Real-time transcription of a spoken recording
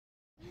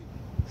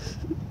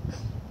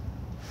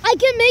I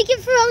can make it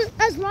for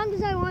as long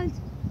as I want.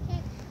 Okay.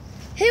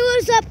 Hey,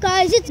 what's up,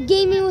 guys? It's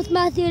Gaming with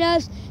Matthew and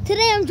Evs.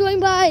 Today I'm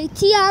joined by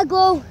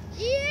Tiago.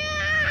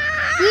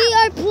 Yeah! We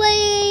are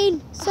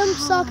playing some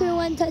soccer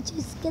one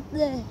touches. Get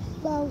the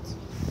ball.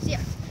 Yeah.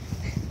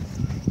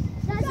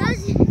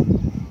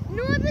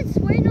 No, I've been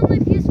swearing on my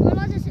PS4.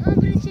 I'm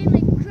going to say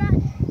like crap,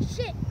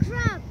 shit,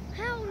 crap,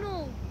 hell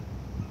no.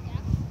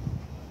 Yeah.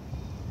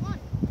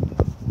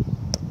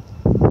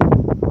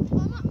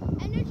 Come on.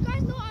 And you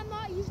guys know I'm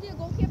not usually a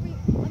goalkeeper.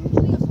 I'm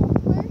usually a soccer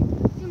player.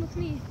 Same with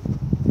me.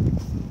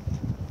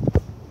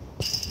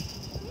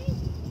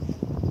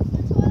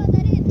 Let's go let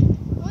that in.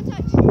 One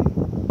touch.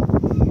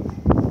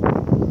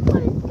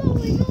 What is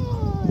going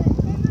on?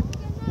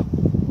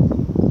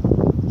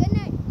 Good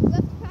night. We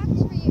have to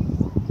practice for you.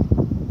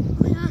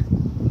 Oh, yeah.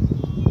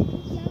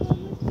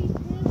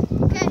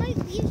 Okay. I might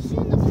leave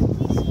soon, though,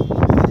 please.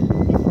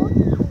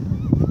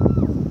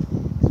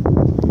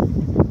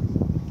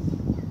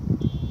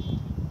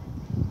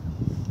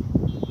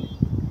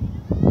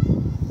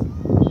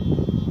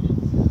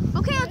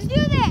 Okay, let's do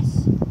this.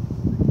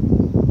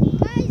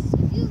 Guys,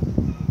 if you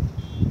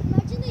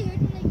imagine they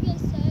heard what I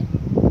just said.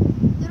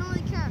 They don't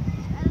really care.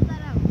 Just edit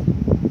that out.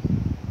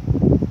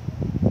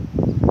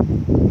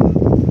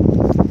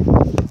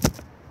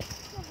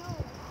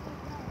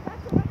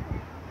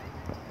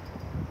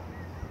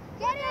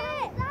 Get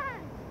it!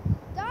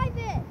 Dive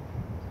it!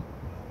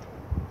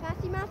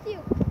 Matthew! Matthew!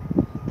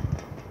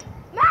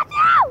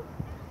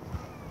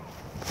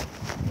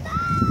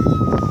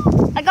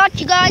 I got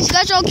you guys. You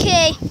guys are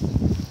okay.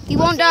 You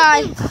won't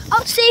die.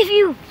 I'll save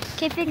you.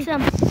 Okay, fix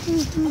them.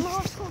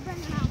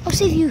 I'll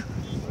save you.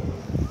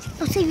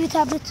 I'll save you,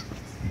 tablet.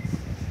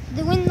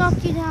 The wind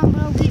knocked you down,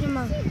 but I'll beat him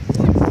out.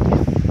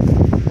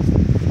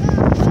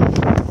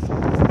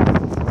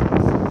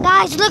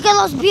 Guys, look at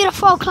those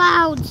beautiful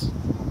clouds.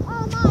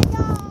 Oh my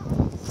god!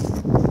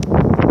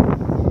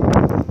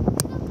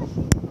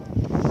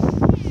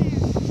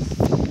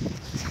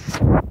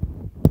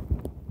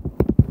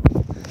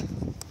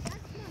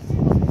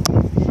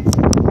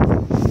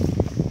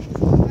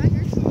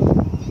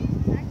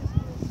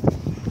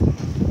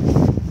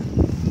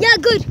 Yeah,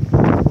 good.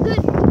 Good.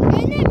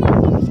 In it,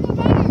 Matthew, let's go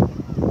better.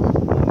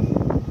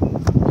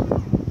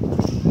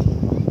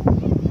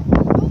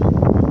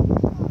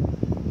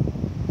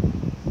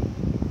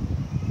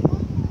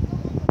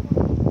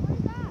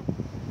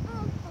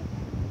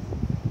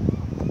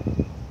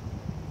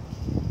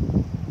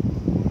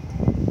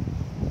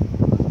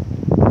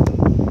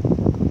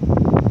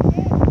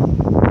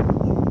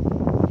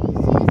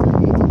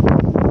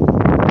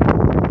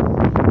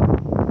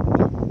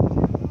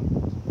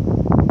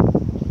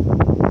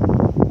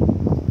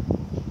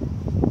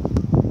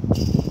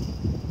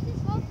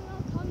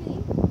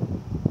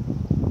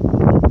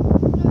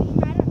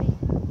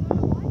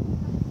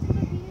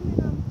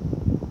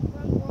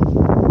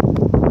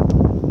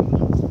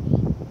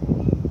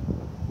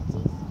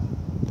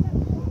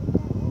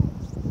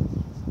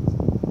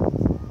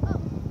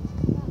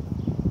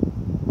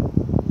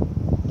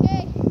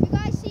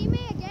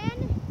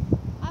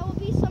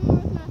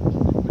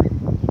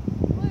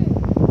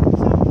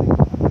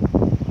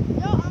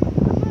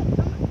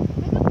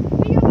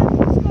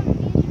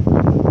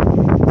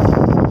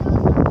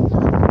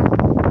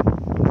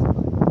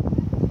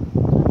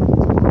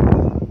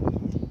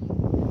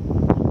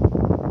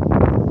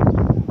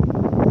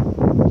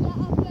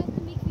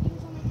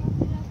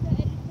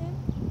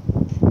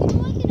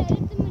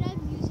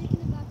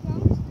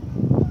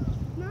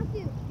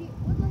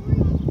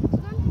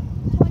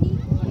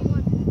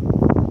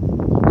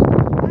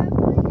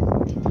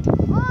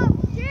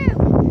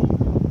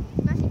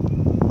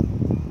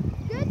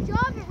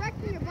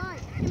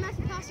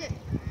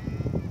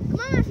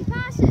 What is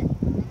that?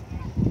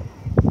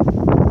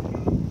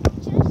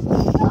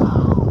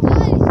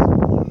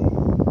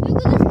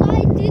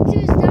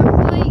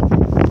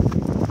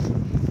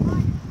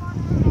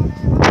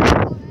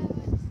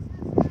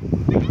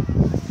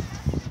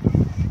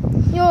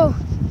 Yo.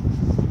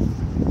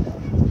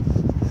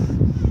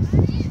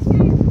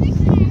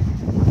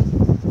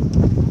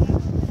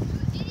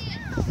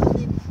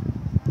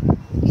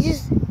 You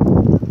just...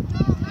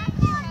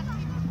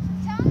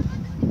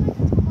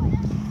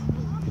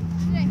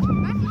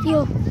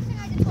 Yo.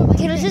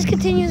 Okay, let's just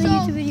continue the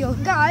YouTube video.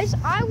 Guys,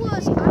 I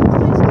was keep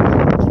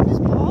this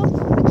ball. I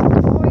kicked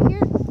the ball right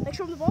here. Like,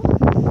 show them the ball.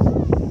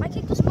 I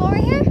kicked this ball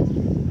right here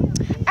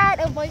at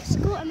a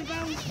bicycle and the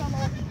ground fell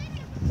off.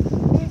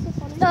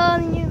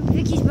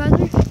 Vicky's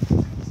brother.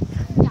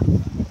 Yeah.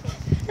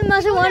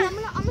 Imagine I'm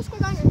gonna score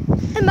down here.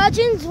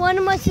 Imagine one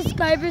of my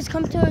subscribers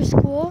come to our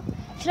school.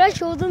 Should I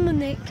show them the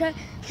name?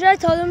 Should I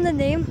tell them the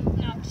name?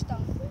 No, just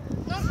don't.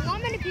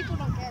 Not many people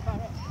don't care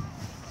about it.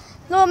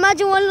 No,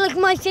 imagine one of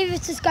my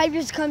favorite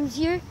subscribers comes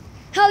here.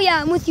 Hell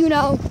yeah, I'm with you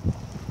now.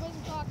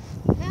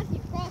 Matthew,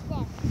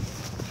 crossbar.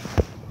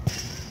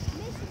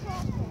 Miss the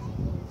crossbar.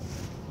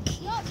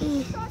 No,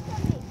 miss the crossbar,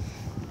 mate.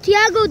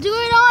 Tiago, do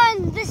it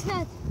on this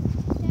net.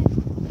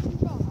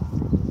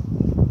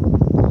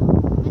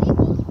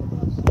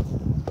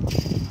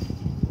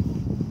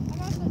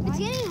 It's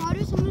getting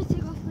harder I'm gonna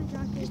take off my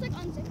jacket. Just like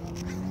unzip it.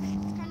 It's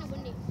kind of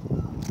windy.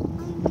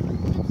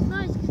 It's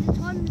nice because it's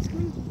hot and it's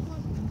windy.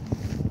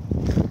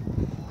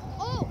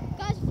 Oh,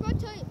 guys, I forgot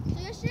to tell you. So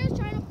yesterday I was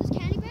trying up this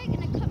candy bag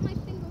and I cut my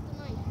finger with the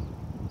knife.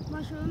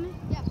 Want to show me?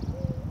 Yeah.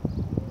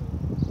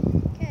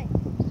 Okay.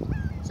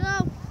 So,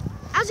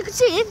 as you can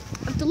see,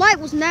 if the light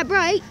wasn't that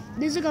bright,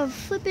 there's like a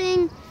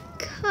flipping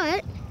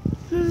cut.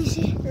 Let me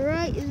see.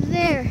 Right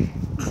there.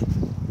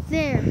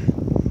 There.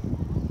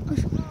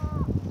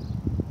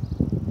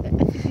 I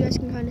think you guys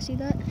can kind of see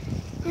that.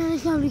 Yeah, they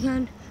probably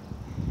can.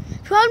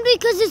 Probably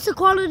because it's the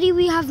quality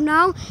we have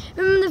now.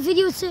 Remember the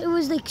video, it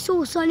was like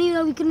so sunny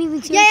that we couldn't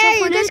even see Yeah, ourselves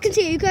you on guys it? can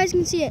see it. You guys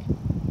can see it.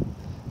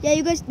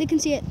 Yeah, they can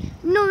see it.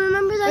 No,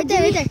 remember that Right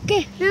day? there.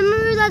 Okay.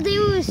 Remember that day it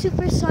was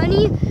super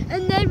sunny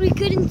and then we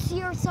couldn't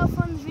see ourselves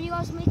on the video I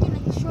was making,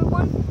 like a short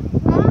one?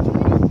 Not 2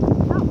 minutes.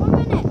 Not 1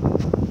 minute.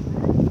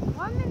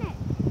 1 minute.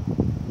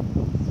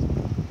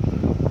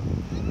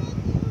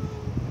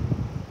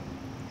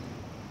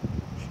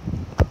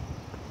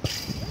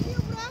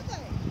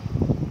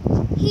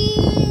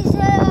 He's, I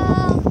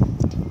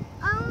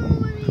don't know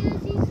where he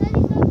is. He said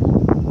he's not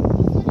coming.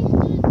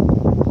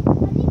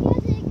 I think he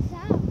has an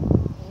exam.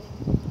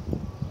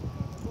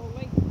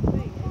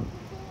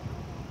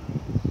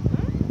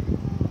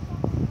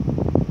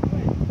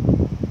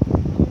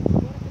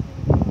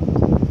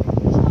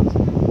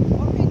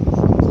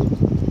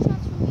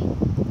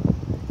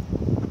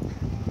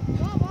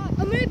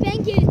 I'm gonna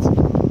bank it.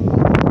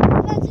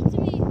 That's it to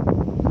me.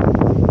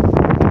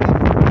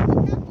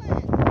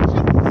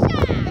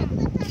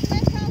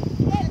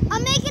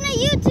 I'm making a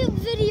YouTube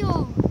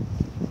video.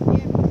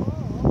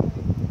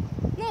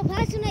 No,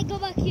 pass when I go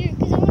back here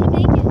because I want to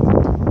bank it.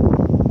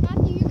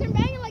 Matthew, you can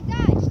bang it like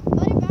that. Just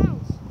let it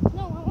bounce.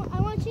 No,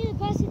 I want you to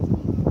pass it to me.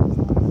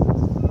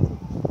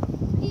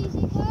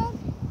 Easy come.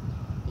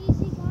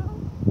 Easy come.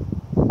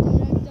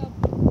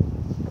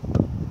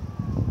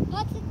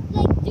 Let's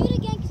like do it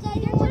again because I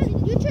didn't want you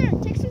to. You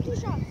turn. Take some 2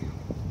 shots.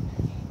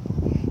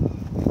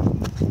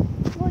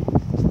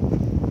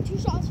 2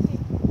 shots for me.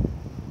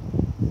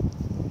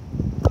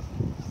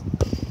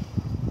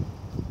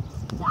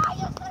 Ah,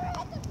 you literally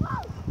hit the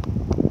post.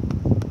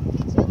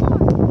 Okay, 2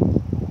 more.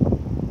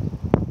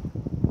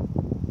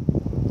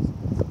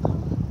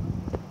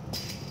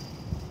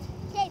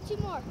 Okay, 2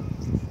 more.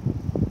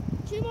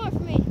 2 more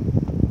for me.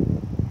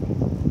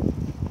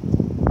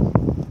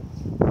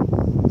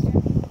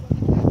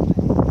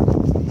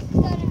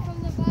 Started from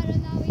the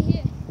bottom, now we're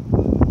here.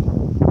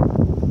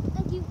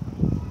 Thank you.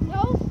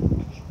 No.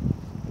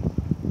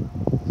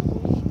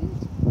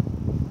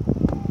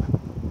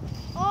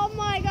 Oh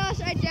my gosh,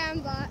 I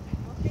jammed that.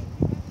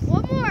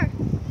 1 more.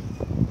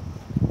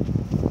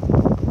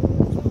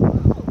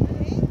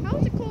 How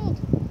is it cold?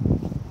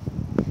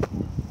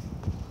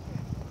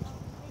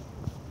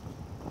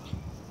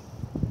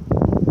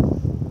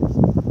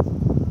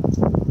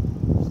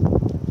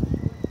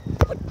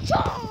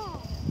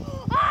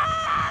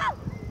 Ah!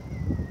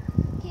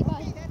 Okay,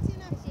 bye. That's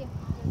enough. See you.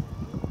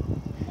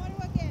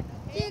 Tomorrow again,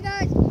 See okay? you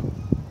guys.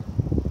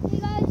 Hey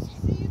guys,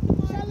 See you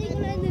tomorrow. Sally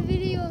gonna end the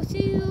video.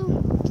 See you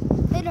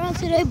later on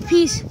today.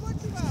 Peace.